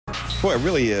Boy, a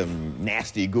really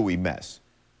nasty, gooey mess,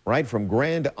 right? From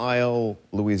Grand Isle,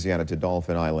 Louisiana to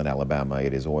Dolphin Island, Alabama,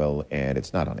 it is oil, and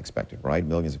it's not unexpected, right?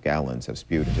 Millions of gallons have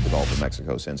spewed into the Gulf of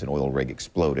Mexico since an oil rig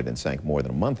exploded and sank more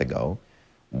than a month ago.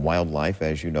 Wildlife,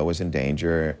 as you know, is in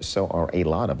danger. So are a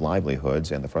lot of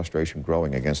livelihoods, and the frustration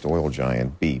growing against oil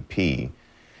giant BP.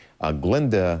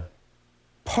 Glenda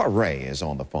Parria is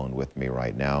on the phone with me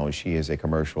right now. She is a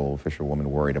commercial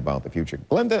fisherwoman worried about the future.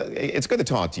 Glenda, it's good to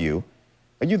talk to you.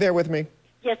 Are you there with me?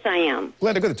 Yes, I am.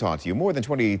 Glenda, good to talk to you. More than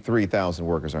 23,000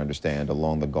 workers, I understand,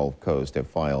 along the Gulf Coast have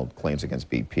filed claims against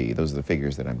BP. Those are the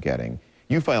figures that I'm getting.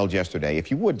 You filed yesterday.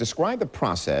 If you would, describe the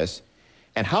process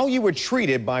and how you were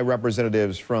treated by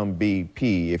representatives from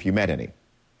BP, if you met any.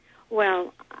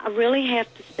 Well, I really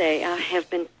have to say I have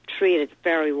been treated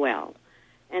very well.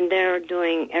 And they're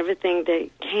doing everything they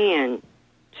can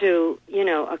to,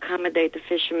 accommodate the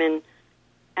fishermen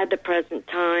at the present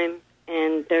time.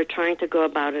 And they're trying to go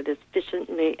about it as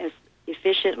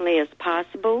efficiently as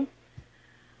possible.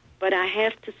 But I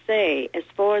have to say, as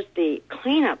far as the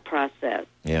cleanup process,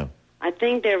 I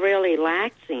think they're really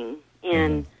laxing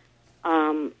in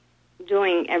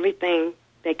doing everything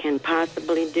they can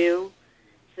possibly do.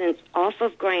 Since off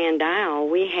of Grand Isle,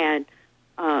 we had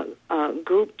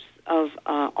groups of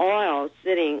oil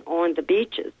sitting on the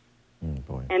beaches.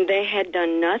 And they had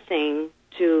done nothing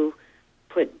to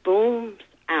put booms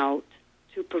out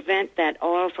to prevent that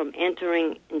oil from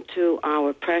entering into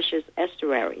our precious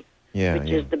estuary, which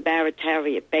is the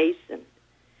Barataria Basin.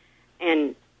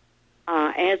 And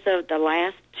as of the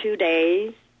last 2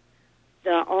 days,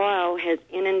 the oil has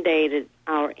inundated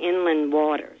our inland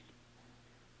waters,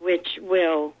 which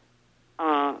will,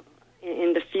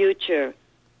 in the future,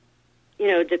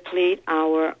 deplete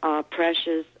our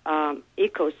precious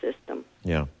ecosystem.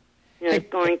 Yeah.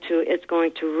 It's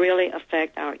going to really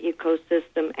affect our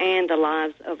ecosystem and the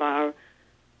lives of our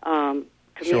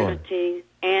communities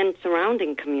and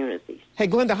surrounding communities. Hey,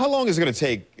 Glenda, how long is it going to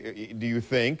take, do you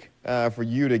think, for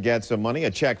you to get some money, a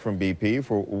check from BP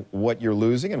for what you're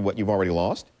losing and what you've already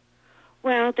lost?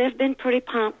 Well, they've been pretty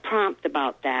prompt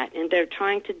about that, and they're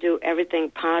trying to do everything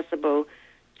possible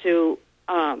to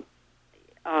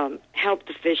help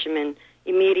the fishermen,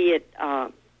 immediate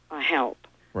help.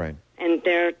 Right. And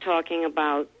they're talking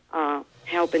about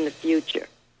help in the future.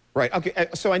 Right. Okay.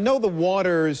 So I know the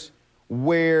waters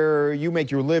where you make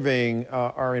your living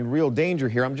are in real danger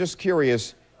here. I'm just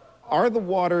curious, are the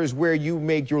waters where you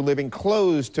make your living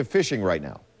closed to fishing right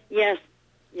now? Yes.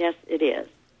 Yes, it is.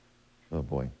 Oh,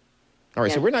 boy. All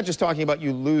right. So we're not just talking about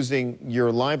you losing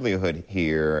your livelihood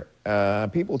here.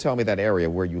 People tell me that area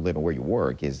where you live and where you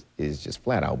work is just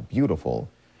flat out beautiful.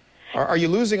 Are you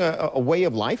losing a way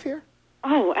of life here?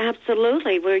 Oh,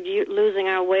 absolutely. We're losing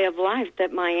our way of life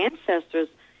that my ancestors,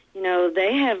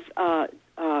 they have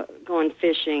gone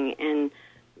fishing and,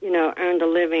 earned a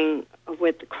living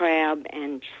with crab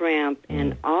and shrimp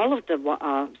and all of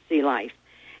the sea life.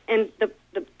 And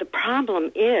the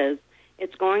problem is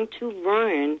it's going to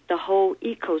ruin the whole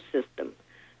ecosystem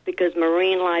because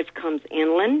marine life comes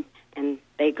inland and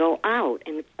they go out,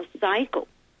 and it's a cycle.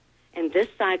 And this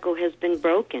cycle has been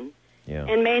broken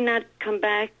and may not come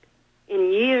back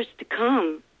in years to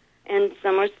come, and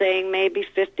some are saying maybe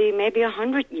 50, maybe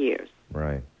 100 years.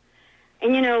 Right.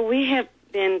 And, we have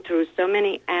been through so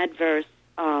many adverse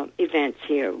events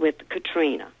here with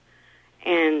Katrina.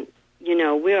 And,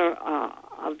 we're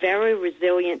a very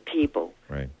resilient people.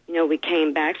 Right. We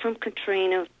came back from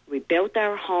Katrina, we built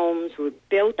our homes, we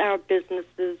built our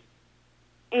businesses,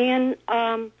 and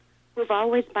we've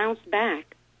always bounced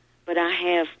back. But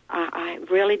I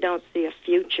really don't see a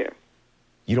future.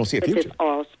 You don't see a future? With this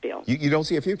oil spill. You don't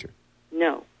see a future?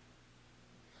 No.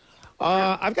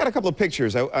 I've got a couple of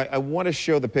pictures. I want to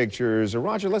show the pictures.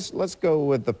 Roger, let's go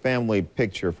with the family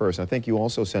picture first. I think you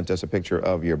also sent us a picture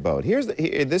of your boat.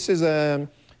 This is a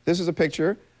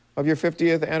picture of your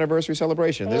 50th anniversary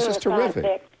celebration. This is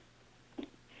terrific.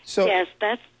 So yes,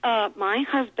 that's my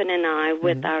husband and I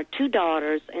with our 2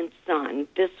 daughters and son.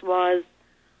 This was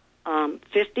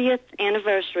 50th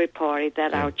anniversary party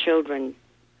that our children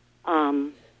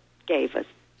gave us.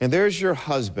 And there's your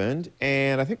husband,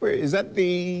 and I think is that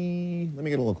the, let me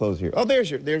get a little closer here. Oh,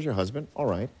 there's your husband. All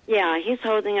right. Yeah, he's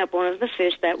holding up one of the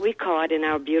fish that we caught in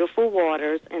our beautiful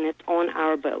waters, and it's on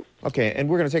our boat. Okay, and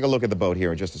we're going to take a look at the boat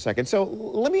here in just a second. So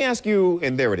let me ask you,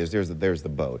 and there it is, there's the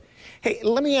boat. Hey,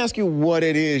 let me ask you what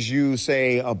it is you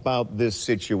say about this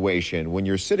situation when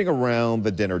you're sitting around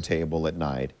the dinner table at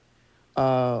night.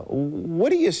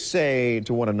 What do you say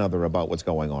to one another about what's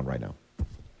going on right now?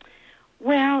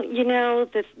 Well,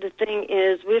 the thing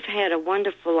is, we've had a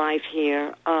wonderful life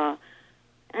here,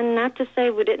 And not to say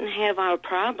we didn't have our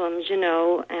problems, you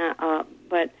know,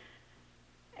 but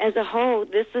as a whole,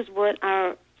 this is what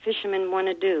our fishermen want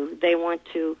to do. They want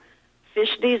to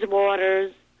fish these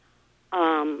waters,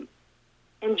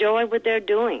 enjoy what they're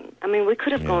doing. I mean, we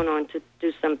could have gone on to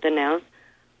do something else,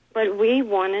 but we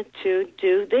wanted to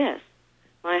do this.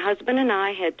 My husband and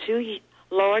I had 2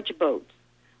 large boats.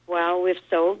 Well, we've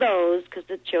sold those because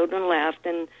the children left,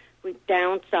 and we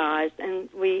downsized, and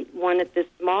we wanted this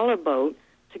smaller boat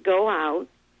to go out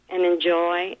and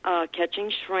enjoy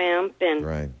catching shrimp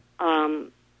and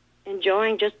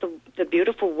enjoying just the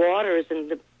beautiful waters and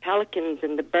the pelicans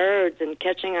and the birds and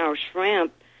catching our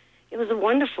shrimp. It was a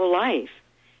wonderful life.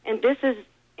 And this is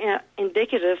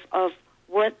indicative of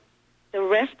what the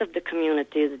rest of the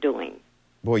community is doing.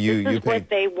 Boy, this is what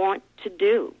they want to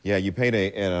do. Yeah, you paint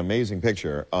an amazing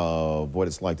picture of what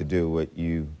it's like to do what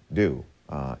you do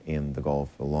in the Gulf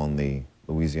along the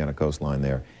Louisiana coastline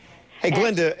there. Hey,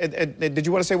 Glenda, did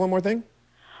you want to say one more thing?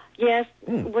 Yes.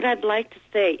 What I'd like to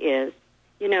say is,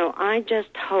 you know, I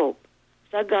just hope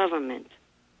the government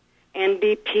and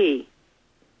BP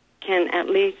can at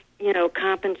least, you know,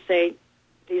 compensate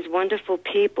these wonderful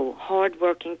people,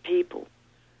 hardworking people.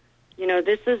 You know,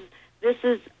 this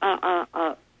is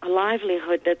a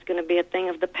livelihood that's going to be a thing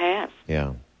of the past.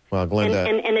 Yeah. Well, Glenda...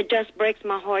 And it just breaks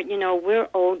my heart. You know, we're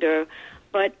older,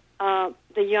 but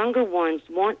the younger ones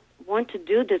want to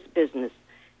do this business,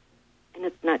 and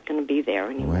it's not going to be there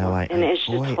anymore. Well, and it's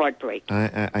just heartbreaking.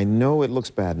 I know it looks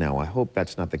bad now. I hope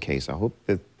that's not the case. I hope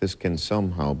that this can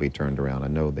somehow be turned around. I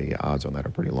know the odds on that are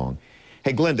pretty long.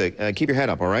 Hey, Glenda, keep your head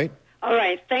up, all right? All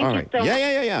right. Thank you so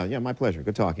much. Yeah, my pleasure.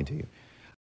 Good talking to you.